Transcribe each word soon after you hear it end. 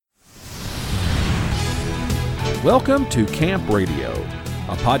Welcome to Camp Radio,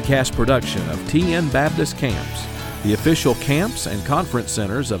 a podcast production of TN Baptist Camps, the official camps and conference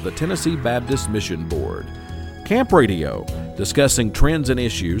centers of the Tennessee Baptist Mission Board. Camp Radio, discussing trends and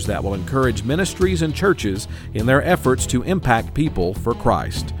issues that will encourage ministries and churches in their efforts to impact people for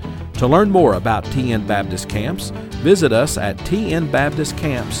Christ. To learn more about TN Baptist Camps, visit us at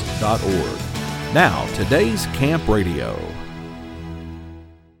tnbaptistcamps.org. Now, today's Camp Radio.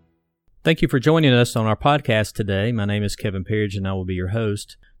 Thank you for joining us on our podcast today. My name is Kevin Pearage, and I will be your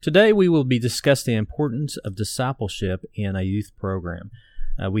host. Today, we will be discussing the importance of discipleship in a youth program.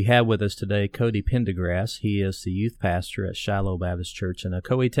 We have with us today Cody Pendergrass. He is the youth pastor at Shiloh Baptist Church in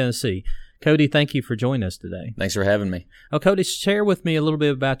Ocoee, Tennessee. Cody, thank you for joining us today. Thanks for having me. Oh, Cody, share with me a little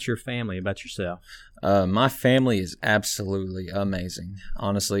bit about your family, about yourself. My family is absolutely amazing.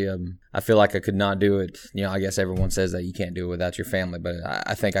 Honestly, I feel like I could not do it. You know, I guess everyone says that you can't do it without your family, but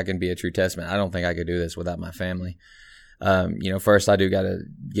I think I can be a true testament. I don't think I could do this without my family. First I do got to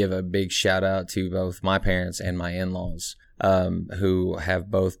give a big shout out to both my parents and my in-laws, who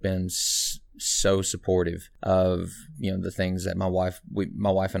have both been so supportive of, the things that my wife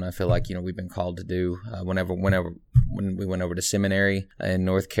and I feel like, we've been called to do. When we went over to seminary in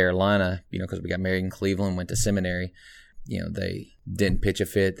North Carolina, because we got married in Cleveland, went to seminary, they didn't pitch a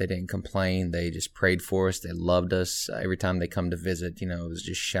fit. They didn't complain. They just prayed for us. They loved us. Every time they come to visit, it was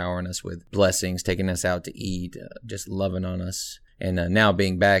just showering us with blessings, taking us out to eat, just loving on us. And now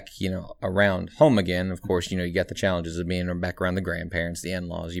being back, around home again, of course, you got the challenges of being back around the grandparents, the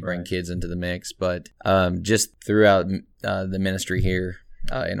in-laws. You bring kids into the mix. But just throughout the ministry here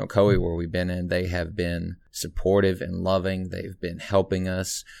in Ocoee, where we've been in, they have been supportive and loving. They've been helping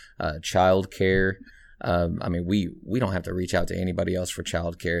us, child care. We don't have to reach out to anybody else for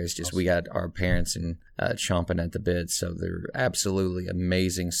child care. It's just we got our parents and chomping at the bit. So they're absolutely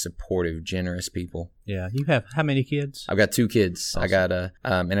amazing, supportive, generous people. Yeah. You have how many kids? I've got 2 kids. Awesome. I got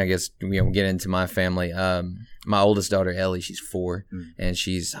and I guess we'll get into my family. My oldest daughter Ellie, she's 4, and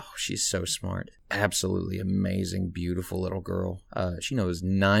she's so smart. Absolutely amazing, beautiful little girl. She knows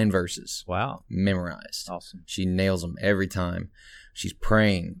 9 verses. Wow. Memorized. Awesome. She nails them every time. She's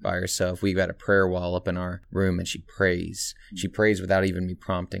praying by herself. We've got a prayer wall up in our room, and she prays. She prays without even me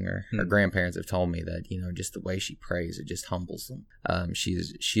prompting her. Her grandparents have told me that, just the way she prays, it just humbles them.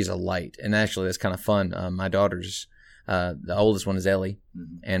 She's a light. And actually, that's kind of fun. My daughter's, the oldest one is Ellie,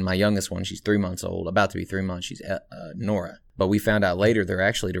 and my youngest one, she's 3 months old, about to be 3 months, she's Nora. But we found out later they're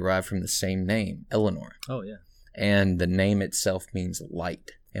actually derived from the same name, Eleanor. Oh, yeah. And the name itself means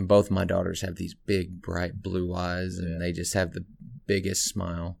light. And both my daughters have these big, bright blue eyes, and they just have the biggest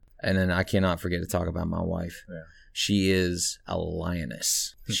smile. And then I cannot forget to talk about my wife. Yeah. She is a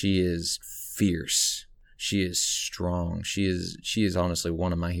lioness. She is fierce. She is strong. She is honestly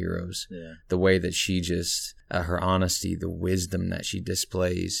one of my heroes. Yeah. The way that she just, her honesty, the wisdom that she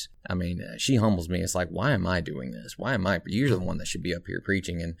displays. She humbles me. It's like, why am I doing this? Why am I? You're the one that should be up here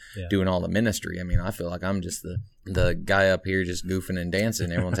preaching and doing all the ministry. I feel like I'm just the guy up here just goofing and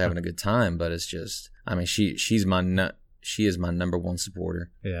dancing. Everyone's having a good time, but it's just, she is my number one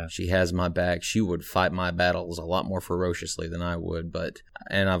supporter. Yeah. She has my back. She would fight my battles a lot more ferociously than I would,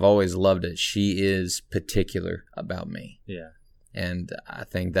 and I've always loved it. She is particular about me. Yeah. And I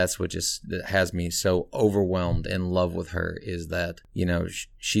think that's what that has me so overwhelmed in love with her, is that,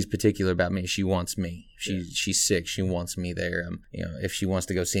 she's particular about me. She wants me. She's sick. She wants me there. If she wants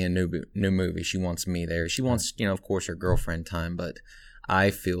to go see a new movie, she wants me there. She wants, of course, her girlfriend time, but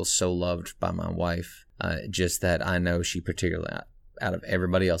I feel so loved by my wife. Just that I know she particularly, out of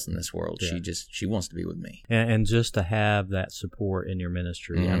everybody else in this world, she wants to be with me. And just to have that support in your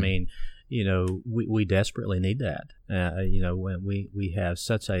ministry, we desperately need that. When we have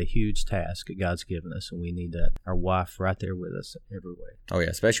such a huge task that God's given us, and we need that, our wife right there with us every way. Oh yeah,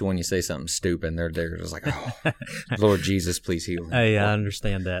 especially when you say something stupid, and they're just like, oh, Lord Jesus, please heal me. Hey, I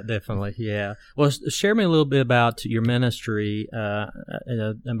understand that, definitely. Yeah. Well, share me a little bit about your ministry,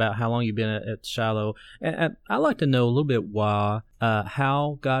 about how long you've been at Shiloh, and I'd like to know a little bit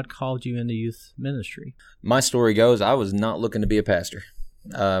how God called you into youth ministry. My story goes, I was not looking to be a pastor.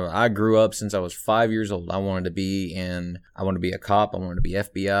 I grew up since I was 5 years old. I wanted to be a cop. I wanted to be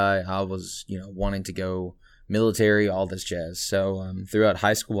FBI. I was, wanting to go military, all this jazz. So throughout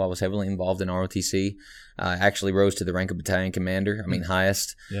high school, I was heavily involved in ROTC. I actually rose to the rank of battalion commander,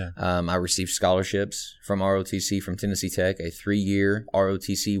 highest. Yeah. I received scholarships from ROTC from Tennessee Tech, a 3-year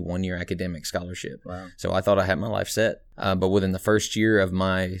ROTC, 1-year academic scholarship. Wow. So I thought I had my life set. But within the first year of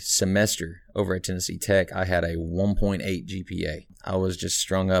my semester over at Tennessee Tech, I had a 1.8 GPA. I was just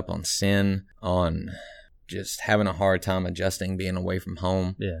strung up on sin, on just having a hard time adjusting, being away from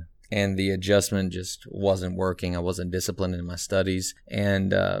home. Yeah. and the adjustment just wasn't working. I wasn't disciplined in my studies,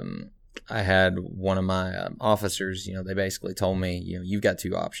 and I had one of my officers, they basically told me, you've got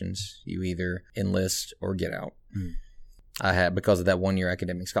two options. You either enlist or get out. I had, because of that 1-year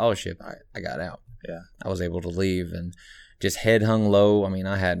academic scholarship, I got out. Yeah. I was able to leave and just head hung low.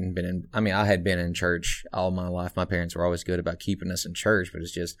 I had been in church all my life. My parents were always good about keeping us in church, but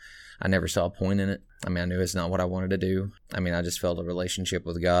it's just, I never saw a point in it. I knew it's not what I wanted to do. I just felt a relationship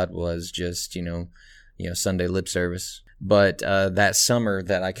with God was just, Sunday lip service. But that summer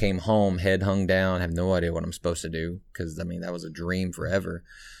that I came home, head hung down, have no idea what I'm supposed to do, because, that was a dream forever.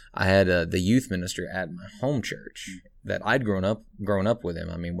 I had the youth minister at my home church that I'd grown up with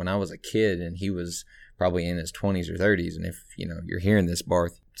him. When I was a kid, and he was probably in his 20s or 30s. And if, you're hearing this,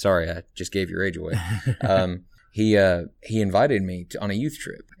 Barth, sorry, I just gave your age away. He invited me on a youth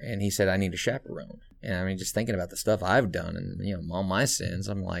trip, and he said, I need a chaperone. And just thinking about the stuff I've done and, all my sins,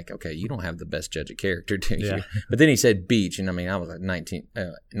 I'm like, okay, you don't have the best judge of character, do you? Yeah. But then he said beach, and I was a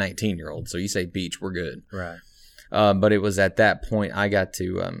 19-year-old. So you say beach, we're good. Right. But it was at that point I got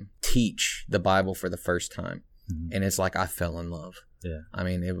to teach the Bible for the first time. Mm-hmm. And it's like I fell in love. Yeah.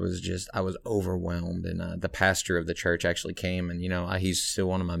 It was just, I was overwhelmed. And the pastor of the church actually came, and, he's still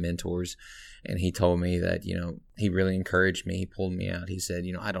one of my mentors. And he told me that, he really encouraged me. He pulled me out. He said,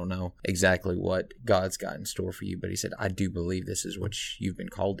 I don't know exactly what God's got in store for you, but he said, I do believe this is what you've been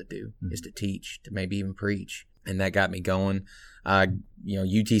called to do, is to teach, to maybe even preach. And that got me going.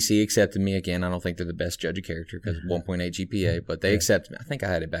 UTC accepted me again. I don't think they're the best judge of character because 1.8 GPA, but they accepted me. I think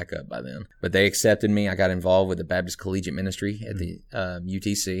I had it back up by then. But they accepted me. I got involved with the Baptist Collegiate Ministry at the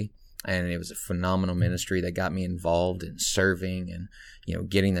UTC. And it was a phenomenal ministry that got me involved in serving and,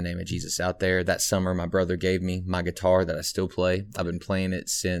 getting the name of Jesus out there. That summer, my brother gave me my guitar that I still play. I've been playing it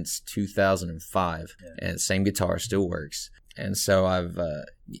since 2005, and the same guitar still works. And so I've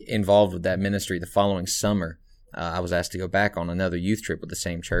involved with that ministry. The following summer, I was asked to go back on another youth trip with the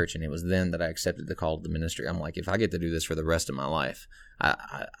same church, and it was then that I accepted the call to the ministry. I'm like, if I get to do this for the rest of my life,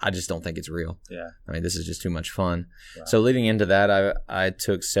 I just don't think it's real. Yeah. This is just too much fun. Wow. So leading into that, I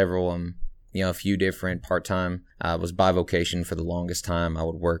took several, a few different part-time. I was bivocation for the longest time. I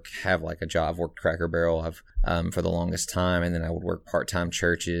would have like a job. I've worked Cracker Barrel for the longest time, and then I would work part-time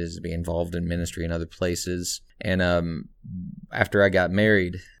churches, be involved in ministry in other places. And after I got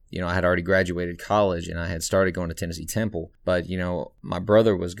married, I had already graduated college, and I had started going to Tennessee Temple. But, my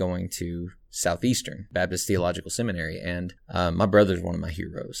brother was going to Southeastern Baptist Theological Seminary, and my brother's one of my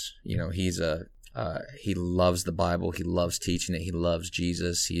heroes. He loves the Bible. He loves teaching it. He loves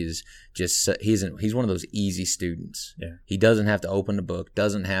Jesus. He's one of those easy students. Yeah. He doesn't have to open a book,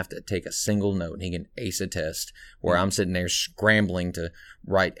 doesn't have to take a single note, and he can ace a test, where I'm sitting there scrambling to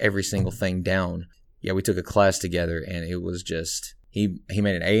write every single thing down. Yeah, we took a class together, and it was just... He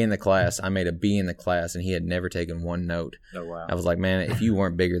made an A in the class. I made a B in the class, and he had never taken one note. Oh, wow. I was like, man, if you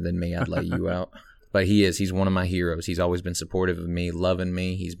weren't bigger than me, I'd lay you out. But he's one of my heroes. He's always been supportive of me, loving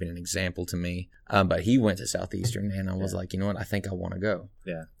me. He's been an example to me. But he went to Southeastern, and I was like, you know what? I think I want to go.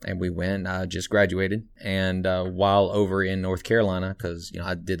 Yeah. And we went. I just graduated. And while over in North Carolina, because,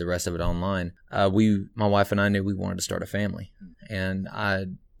 I did the rest of it online, my wife and I knew we wanted to start a family. And I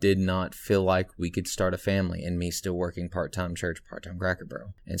did not feel like we could start a family and me still working part-time church, part-time Cracker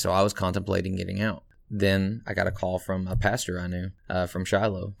Barrel. And so I was contemplating getting out. Then I got a call from a pastor I knew from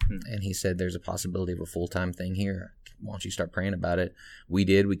Shiloh, and he said, there's a possibility of a full-time thing here. Why don't you start praying about it? We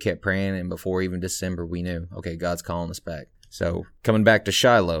did. We kept praying, and before even December, we knew, okay, God's calling us back. So coming back to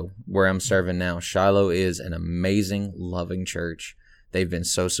Shiloh, where I'm serving now, Shiloh is an amazing, loving church. They've been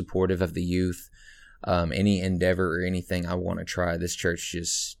so supportive of the youth. Any endeavor or anything I want to try, this church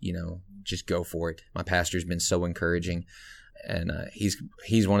just go for it. My pastor's been so encouraging, and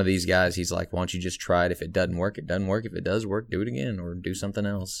he's one of these guys. He's like, why don't you just try it? If it doesn't work, it doesn't work. If it does work, do it again or do something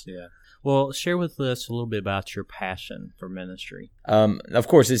else. Yeah. Well, share with us a little bit about your passion for ministry. Of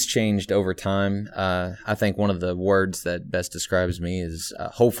course, it's changed over time. I think one of the words that best describes me is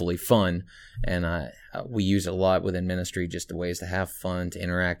hopefully fun, and we use it a lot within ministry, just the ways to have fun, to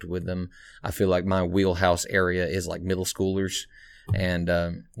interact with them. I feel like my wheelhouse area is like middle schoolers, and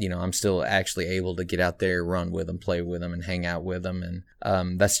I'm still actually able to get out there, run with them, play with them, and hang out with them,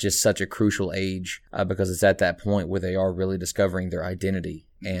 and that's just such a crucial age because it's at that point where they are really discovering their identity.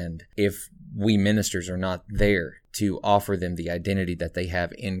 And if we ministers are not there to offer them the identity that they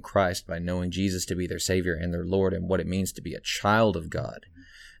have in Christ by knowing Jesus to be their Savior and their Lord and what it means to be a child of God,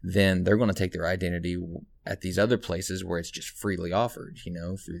 then they're going to take their identity at these other places where it's just freely offered,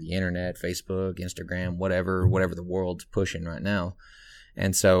 through the internet, Facebook, Instagram, whatever the world's pushing right now.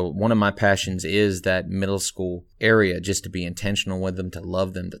 And so one of my passions is that middle school area, just to be intentional with them, to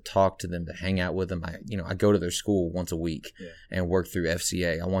love them, to talk to them, to hang out with them. I go to their school once a week and work through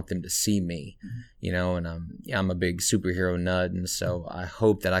FCA. I want them to see me, and I'm a big superhero nut. And so I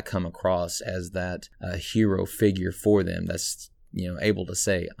hope that I come across as that hero figure for them that's, able to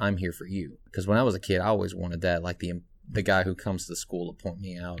say, I'm here for you. Because when I was a kid, I always wanted that, like the guy who comes to the school to point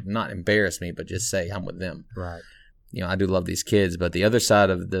me out, not embarrass me, but just say I'm with them. Right. I do love these kids, but the other side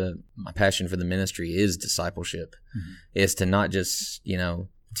of my passion for the ministry is discipleship. Is to not just,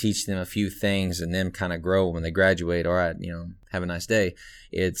 teach them a few things and then kind of grow when they graduate. All right, have a nice day.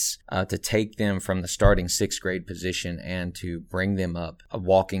 It's to take them from the starting 6th grade position and to bring them up,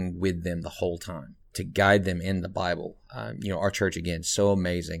 walking with them the whole time, to guide them in the Bible. Our church, again, so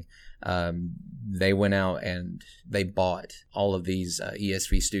amazing. They went out and they bought all of these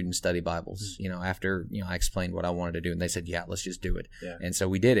ESV student study Bibles, after, I explained what I wanted to do, and they said, yeah, let's just do it. Yeah. And so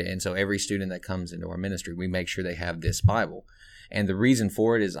we did it. And so every student that comes into our ministry, we make sure they have this Bible. And the reason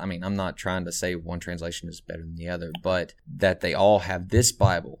for it is, I'm not trying to say one translation is better than the other, but that they all have this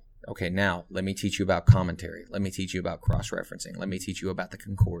Bible. Okay, now let me teach you about commentary. Let me teach you about cross-referencing. Let me teach you about the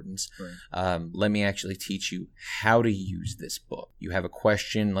concordance. Right. Let me actually teach you how to use this book. You have a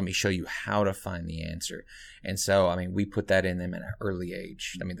question, let me show you how to find the answer. And so, we put that in them at an early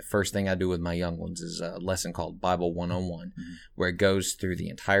age. The first thing I do with my young ones is a lesson called Bible 101, where it goes through the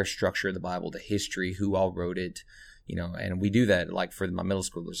entire structure of the Bible, the history, who all wrote it, and we do that, like for my middle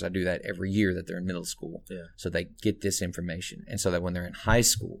schoolers, I do that every year that they're in middle school. Yeah. So they get this information. And so that when they're in high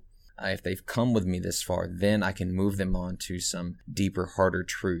school, if they've come with me this far, then I can move them on to some deeper, harder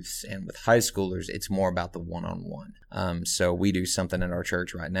truths. And with high schoolers, it's more about the one-on-one. So we do something at our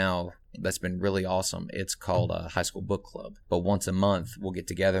church right now that's been really awesome. It's called a high school book club. But once a month, we'll get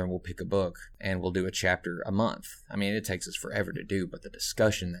together and we'll pick a book and we'll do a chapter a month. It takes us forever to do, but the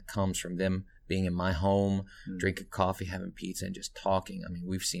discussion that comes from them being in my home, drinking coffee, having pizza, and just talking.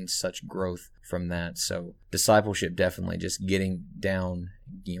 We've seen such growth from that. So discipleship, definitely just getting down,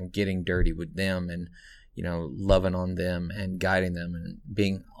 getting dirty with them and, loving on them and guiding them and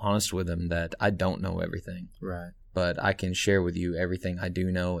being honest with them that I don't know everything. Right. But I can share with you everything I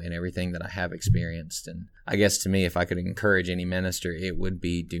do know and everything that I have experienced. And I guess to me, if I could encourage any minister, it would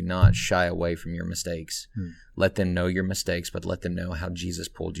be, do not shy away from your mistakes. Let them know your mistakes, but let them know how Jesus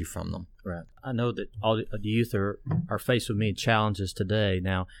pulled you from them. Right. I know that all the youth are faced with many challenges today.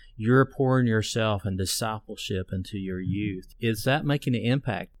 Now, you're pouring yourself and discipleship into your youth. Is that making an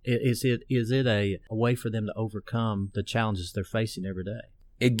impact? Is it a way for them to overcome the challenges they're facing every day?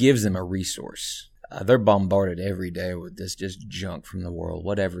 It gives them a resource. They're bombarded every day with this just junk from the world,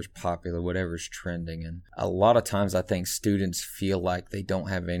 whatever's popular, whatever's trending. And a lot of times I think students feel like they don't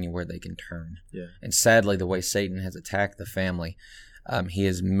have anywhere they can turn. Yeah. And sadly, the way Satan has attacked the family, he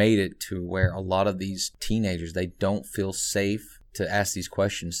has made it to where a lot of these teenagers, they don't feel safe to ask these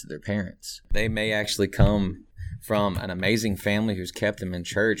questions to their parents. They may actually come from an amazing family who's kept them in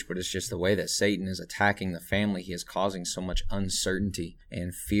church, but it's just the way that Satan is attacking the family. He is causing so much uncertainty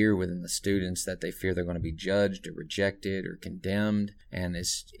and fear within the students that they fear they're going to be judged or rejected or condemned, and it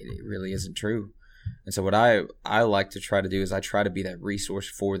really isn't true. And so what I like to try to do is I try to be that resource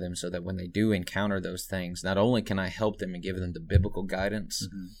for them so that when they do encounter those things, not only can I help them and give them the biblical guidance,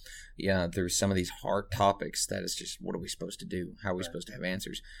 through some of these hard topics that is just, what are we supposed to do? How are we supposed to have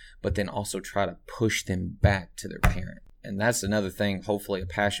answers? But then also try to push them back to their parent. And that's another thing, hopefully a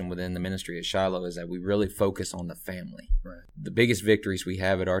passion within the ministry at Shiloh, is that we really focus on the family. Right. The biggest victories we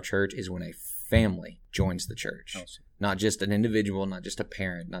have at our church is when a family joins the church. Awesome. Not just an individual, not just a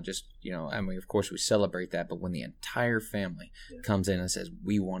parent, not just, of course we celebrate that, but when the entire family comes in and says,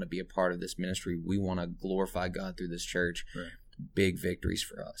 we want to be a part of this ministry, we want to glorify God through this church. Right. Big victories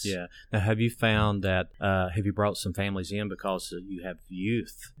for us. Yeah. Now, have you found that, have you brought some families in because you have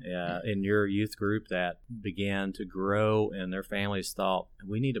youth in your youth group that began to grow and their families thought,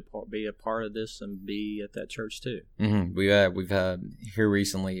 we need to be a part of this and be at that church too? Mm-hmm. We've had here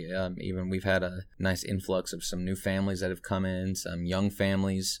recently, even we've had a nice influx of some new families that have come in, some young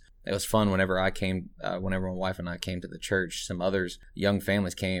families. It was fun whenever my wife and I came to the church, some others, young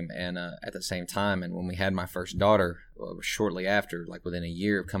families came and at the same time. And when we had my first daughter, shortly after, like within a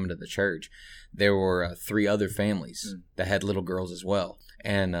year of coming to the church, there were 3 other families that had little girls as well.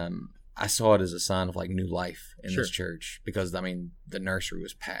 And I saw it as a sign of like new life in this church because, the nursery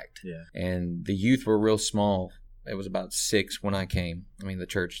was packed. Yeah. And the youth were real small. It was about 6 when I came. The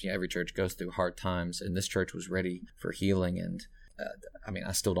church, every church goes through hard times, and this church was ready for healing. And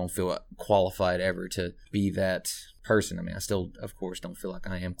I still don't feel qualified ever to be that person. I still, of course, don't feel like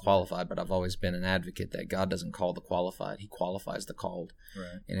I am qualified, but I've always been an advocate that God doesn't call the qualified. He qualifies the called.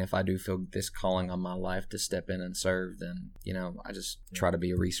 Right. And if I do feel this calling on my life to step in and serve, then, I just try to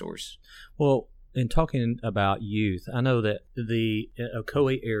be a resource. Well, in talking about youth, I know that the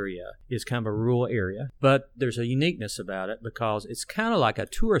Ocoee area is kind of a rural area, but there's a uniqueness about it because it's kind of like a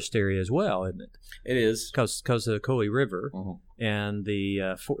tourist area as well, isn't it? It is. Because of the Ocoee River and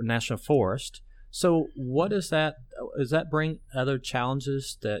the National Forest. So what is that? Does that bring other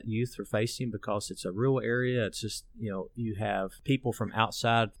challenges that youth are facing because it's a rural area? It's just, you have people from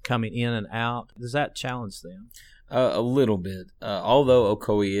outside coming in and out. Does that challenge them? A little bit, although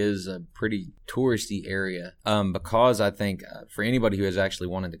Ocoee is a pretty touristy area, because I think for anybody who has actually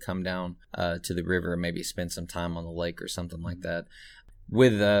wanted to come down to the river and maybe spend some time on the lake or something like that,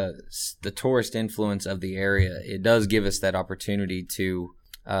 with the tourist influence of the area, it does give us that opportunity to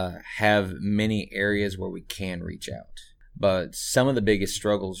have many areas where we can reach out. But some of the biggest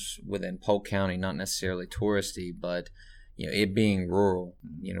struggles within Polk County, not necessarily touristy, but it being rural,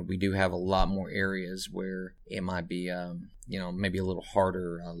 we do have a lot more areas where it might be, maybe a little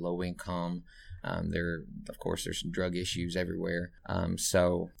harder, low income. There's some drug issues everywhere.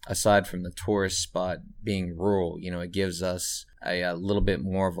 So aside from the tourist spot being rural, it gives us a little bit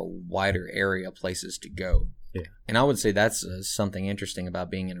more of a wider area of places to go. Yeah. And I would say that's something interesting about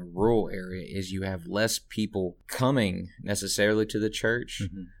being in a rural area is you have less people coming necessarily to the church,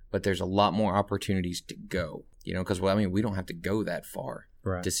 but there's a lot more opportunities to go. Because we don't have to go that far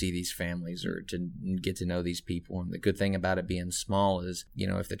to see these families or to get to know these people. And the good thing about it being small is,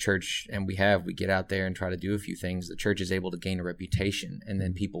 if the church, and we get out there and try to do a few things, the church is able to gain a reputation, and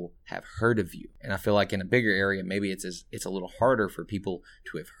then people have heard of you. And I feel like in a bigger area, maybe it's a little harder for people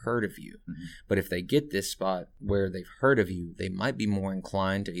to have heard of you. But if they get this spot where they've heard of you, they might be more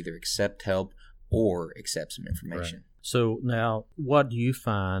inclined to either accept help or accept some information. Right. So now, what do you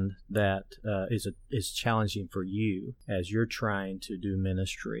find that is challenging for you as you're trying to do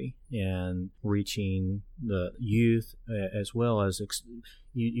ministry and reaching the youth, as well as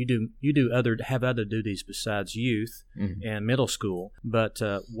have other duties besides youth and middle school? But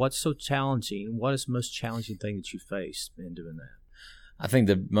what's so challenging? What is the most challenging thing that you face in doing that? I think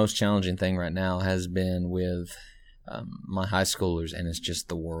the most challenging thing right now has been with my high schoolers, and it's just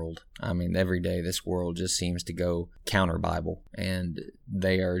the world. Every day this world just seems to go counter Bible, and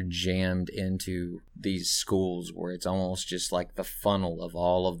they are jammed into these schools where it's almost just like the funnel of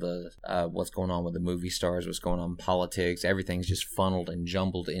all of the what's going on with the movie stars, what's going on in politics. Everything's just funneled and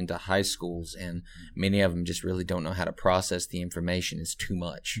jumbled into high schools, and many of them just really don't know how to process the information. It's too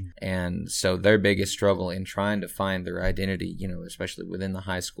much. And so their biggest struggle in trying to find their identity, especially within the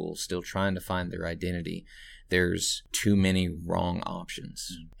high school, still trying to find their identity, there's too many wrong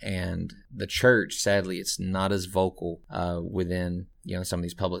options. And the church, sadly, it's not as vocal within some of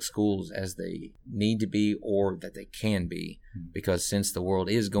these public schools as they need to be or that they can be, because since the world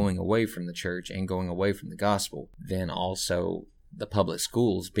is going away from the church and going away from the gospel, then also the public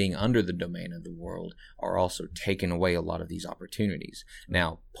schools, being under the domain of the world, are also taking away a lot of these opportunities.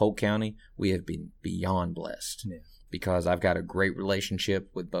 Now, Polk County, we have been beyond blessed. Yeah. Because I've got a great relationship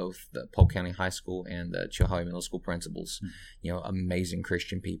with both the Polk County High School and the Chilhowie Middle School principals, amazing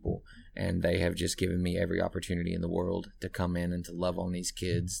Christian people, and they have just given me every opportunity in the world to come in and to love on these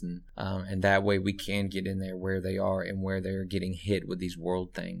kids, and that way we can get in there where they are and where they're getting hit with these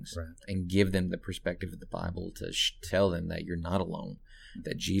world things, and give them the perspective of the Bible to tell them that you're not alone,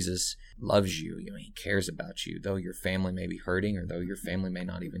 that Jesus loves you, he cares about you, though your family may be hurting or though your family may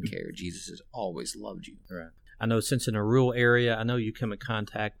not even care. Jesus has always loved you. Right. I know since in a rural area, I know you come in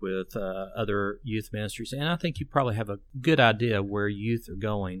contact with other youth ministries, and I think you probably have a good idea where youth are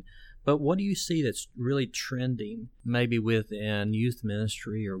going. But what do you see that's really trending, maybe within youth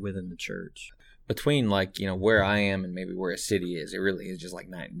ministry or within the church? Between where I am and maybe where a city is, it really is just like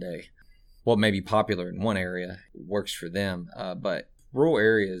night and day. What may be popular in one area works for them, but rural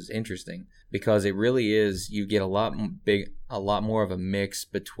area is interesting because it really is, you get a lot more of a mix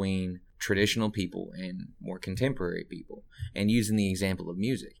between traditional people and more contemporary people. And using the example of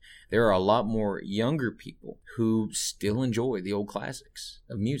music, there are a lot more younger people who still enjoy the old classics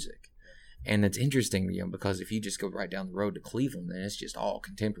of music. And it's interesting, because if you just go right down the road to Cleveland, then it's just all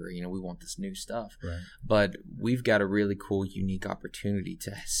contemporary. We want this new stuff. Right. But we've got a really cool, unique opportunity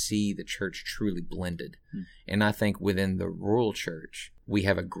to see the church truly blended. And I think within the rural church, we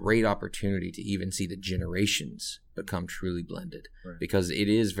have a great opportunity to even see the generations become truly blended, because it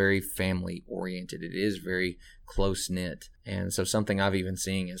is very family oriented. It is very close knit. And so something I've even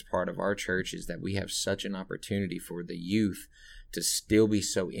seen as part of our church is that we have such an opportunity for the youth to still be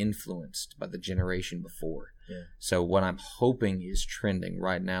so influenced by the generation before. Yeah. So what I'm hoping is trending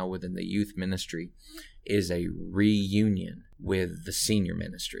right now within the youth ministry is a reunion with the senior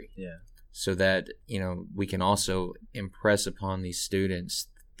ministry. Yeah. So that, we can also impress upon these students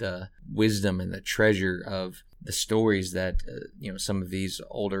the wisdom and the treasure of the stories that, some of these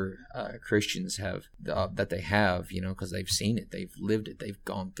older Christians have, that they have, because they've seen it, they've lived it, they've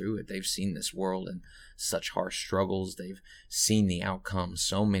gone through it, they've seen this world and such harsh struggles, they've seen the outcome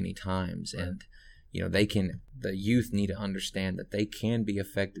so many times. Right. And, the youth need to understand that they can be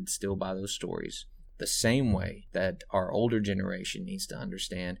affected still by those stories. The same way that our older generation needs to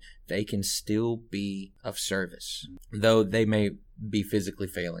understand they can still be of service, though they may be physically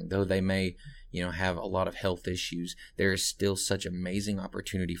failing, though they may, have a lot of health issues. There is still such amazing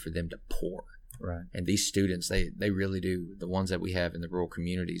opportunity for them to pour. Right. And these students, they really do. The ones that we have in the rural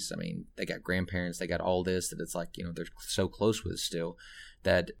communities, I mean, they got grandparents, they got all this, that it's like, they're so close with still,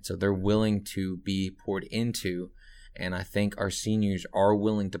 that so they're willing to be poured into. And I think our seniors are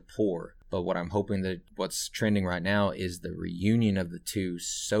willing to pour. But what I'm hoping that what's trending right now is the reunion of the two,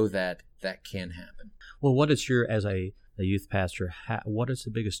 so that that can happen. Well, what is your, as a youth pastor, what is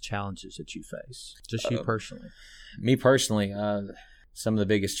the biggest challenges that you face? Just you personally. Me personally, some of the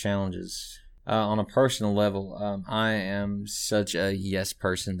biggest challenges on a personal level, I am such a yes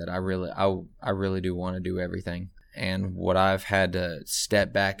person that I really do want to do everything. And what I've had to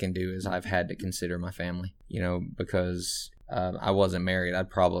step back and do is I've had to consider my family, because I wasn't married.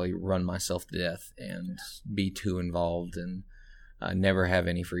 I'd probably run myself to death and be too involved and never have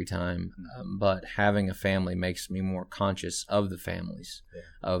any free time. But having a family makes me more conscious of the families,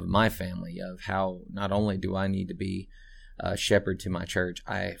 of my family, of how not only do I need to be a shepherd to my church,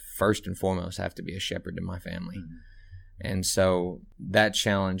 I first and foremost have to be a shepherd to my family. And so that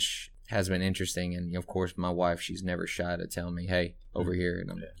challenge has been interesting. And of course, my wife, she's never shy to tell me, hey, over here. And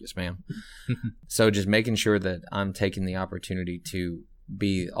I'm like, yes, ma'am. So just making sure that I'm taking the opportunity to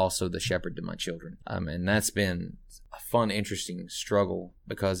be also the shepherd to my children. And that's been a fun, interesting struggle,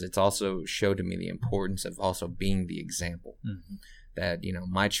 because it's also showed to me the importance of also being the example. That,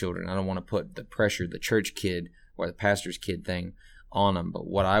 my children, I don't want to put the pressure, the church kid or the pastor's kid thing on them. But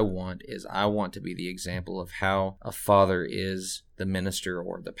what I want is I want to be the example of how a father is the minister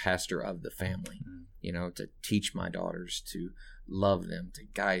or the pastor of the family, to teach my daughters, to love them, to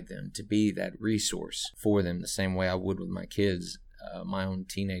guide them, to be that resource for them the same way I would with my kids, my own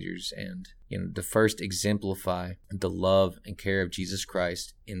teenagers, and, to first exemplify the love and care of Jesus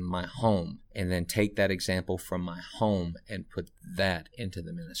Christ in my home, and then take that example from my home and put that into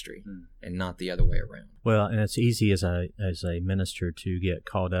the ministry and not the other way around. Well, and it's easy as a minister to get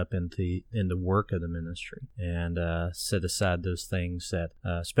caught up in the work of the ministry and set aside those things that,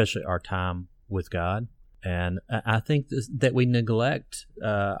 especially our time with God. And I think that we neglect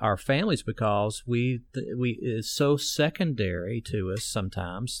our families because we it's so secondary to us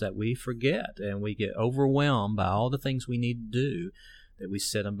sometimes that we forget, and we get overwhelmed by all the things we need to do that we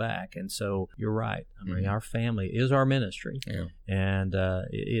set them back. And so you're right. I mean, our family is our ministry, and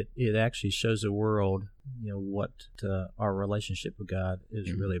it actually shows the world, what our relationship with God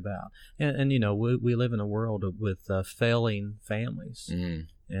is really about. And we live in a world with failing families.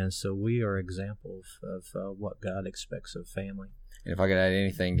 And so we are examples of what God expects of family. And if I could add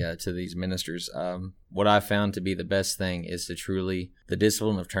anything to these ministers, what I found to be the best thing is the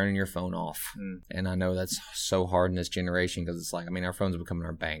discipline of turning your phone off. And I know that's so hard in this generation, because it's like, our phones are becoming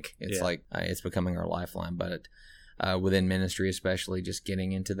our bank. It's like it's becoming our lifeline. But within ministry especially, just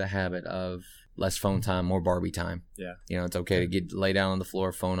getting into the habit of less phone time, more Barbie time. It's okay to lay down on the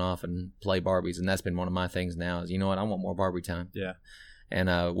floor, phone off, and play Barbies. And that's been one of my things now is, I want more Barbie time.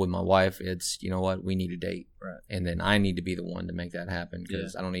 And with my wife, it's, we need a date. Right. And then I need to be the one to make that happen,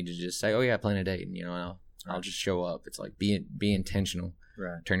 because I don't need to just say, oh, yeah, I plan a date. And, I'll just show up. It's like, be intentional.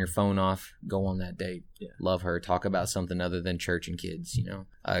 Right. Turn your phone off. Go on that date. Love her. Talk about something other than church and kids,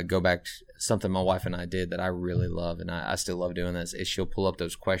 Go back to something my wife and I did that I really love, and I still love doing this, is she'll pull up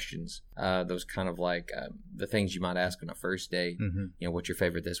those questions, those kind of like the things you might ask on a first date. What's your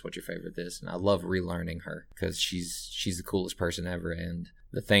favorite this? What's your favorite this? And I love relearning her, because she's the coolest person ever, and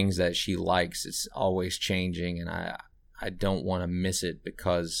the things that she likes, it's always changing, and I don't want to miss it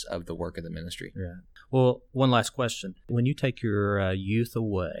because of the work of the ministry. Yeah. Well, one last question. When you take your youth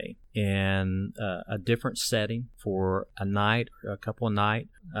away in a different setting for a night or a couple of nights,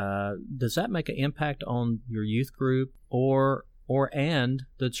 does that make an impact on your youth group or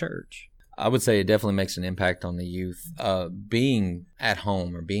the church? I would say it definitely makes an impact on the youth. Being at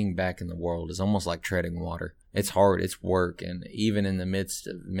home or being back in the world is almost like treading water. It's hard, it's work, and even in the midst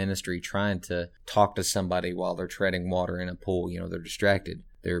of ministry, trying to talk to somebody while they're treading water in a pool, they're distracted.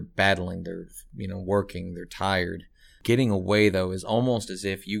 They're battling, they're, working, they're tired. Getting away, though, is almost as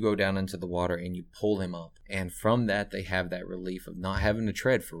if you go down into the water and you pull him up. And from that, they have that relief of not having to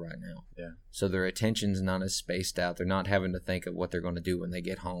tread for right now. Yeah. So their attention's not as spaced out. They're not having to think of what they're going to do when they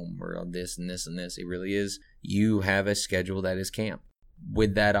get home or this and this and this. It really is, you have a schedule that is camp.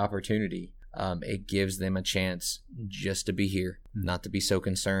 With that opportunity, it gives them a chance just to be here, not to be so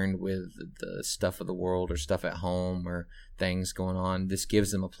concerned with the stuff of the world or stuff at home or things going on. This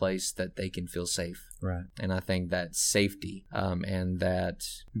gives them a place that they can feel safe. Right. And I think that safety and that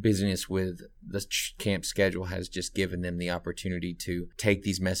busyness with the camp schedule has just given them the opportunity to take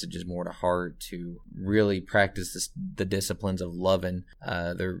these messages more to heart, to really practice the disciplines of loving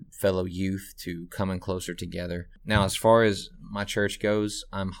their fellow youth, to coming closer together. Now, as far as my church goes,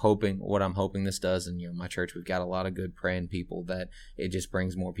 I'm hoping this does, and my church, we've got a lot of good praying people, that it just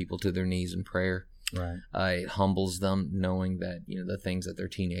brings more people to their knees in prayer. Right. It humbles them knowing that the things that their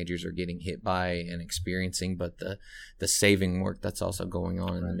teenagers are getting hit by and experiencing, but the saving work that's also going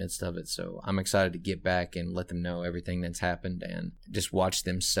on in the midst of it. So I'm excited to get back and let them know everything that's happened and just watch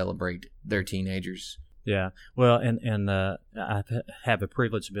them celebrate their teenagers. Yeah, well, and I have a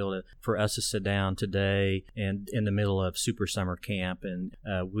privilege to be able for us to sit down today and in the middle of Super Summer Camp, and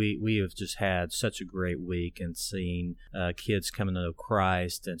we have just had such a great week and seen kids coming to know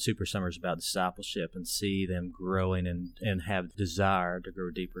Christ, and Super Summer is about discipleship and see them growing and have desire to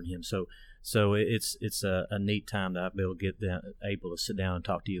grow deeper in Him. So it's a neat time to be able to sit down and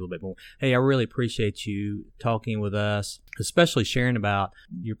talk to you a little bit more. Hey, I really appreciate you talking with us, especially sharing about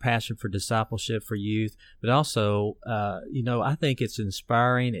your passion for discipleship for youth, but also, I think it's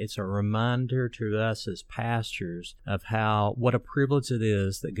inspiring. It's a reminder to us as pastors of what a privilege it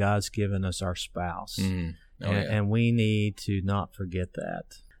is that God's given us our spouse. And we need to not forget that.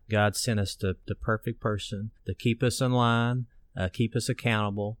 God sent us the perfect person to keep us in line, keep us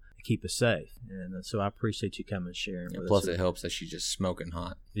accountable, keep us safe. And so I appreciate you coming and sharing with us. Plus, it helps that she's just smoking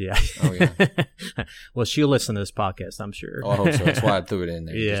hot. Yeah. Oh, yeah. Well, she'll listen to this podcast, I'm sure. Oh, I hope so. That's why I threw it in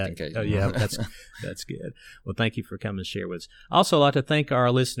there, just in case. Oh, yeah. That's good. Well, thank you for coming to share with us. Also, I'd like to thank our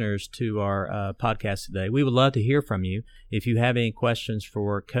listeners to our podcast today. We would love to hear from you. If you have any questions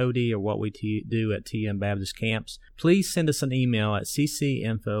for Cody or what we do at TN Baptist Camps, please send us an email at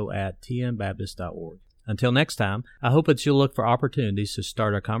ccinfo@tnbaptist.org. Until next time, I hope that you'll look for opportunities to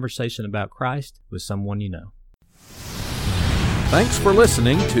start a conversation about Christ with someone you know. Thanks for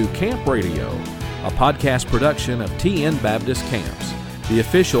listening to Camp Radio, a podcast production of TN Baptist Camps, the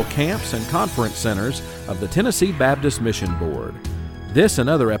official camps and conference centers of the Tennessee Baptist Mission Board. This and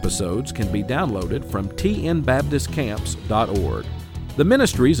other episodes can be downloaded from tnbaptistcamps.org. The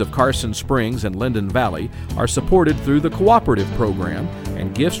ministries of Carson Springs and Linden Valley are supported through the Cooperative Program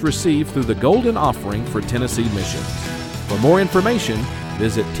and gifts received through the Golden Offering for Tennessee Missions. For more information,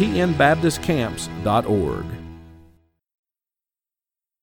 visit tnbaptistcamps.org.